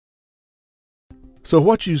So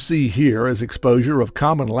what you see here is exposure of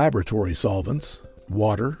common laboratory solvents,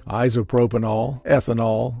 water, isopropanol,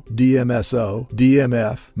 ethanol, DMSO,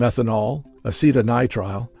 DMF, methanol,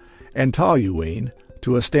 acetonitrile, and toluene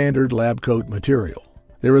to a standard lab coat material.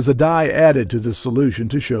 There is a dye added to this solution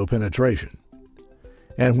to show penetration.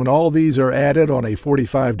 And when all these are added on a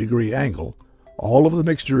 45-degree angle, all of the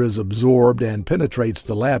mixture is absorbed and penetrates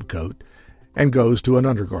the lab coat and goes to an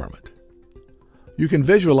undergarment. You can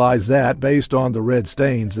visualize that based on the red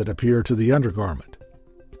stains that appear to the undergarment.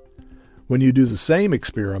 When you do the same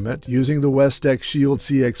experiment using the Westex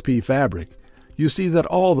ShieldCXP fabric, you see that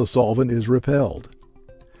all the solvent is repelled.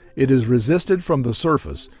 It is resisted from the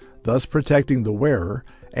surface, thus protecting the wearer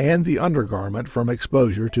and the undergarment from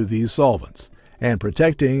exposure to these solvents, and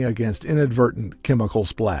protecting against inadvertent chemical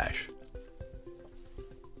splash.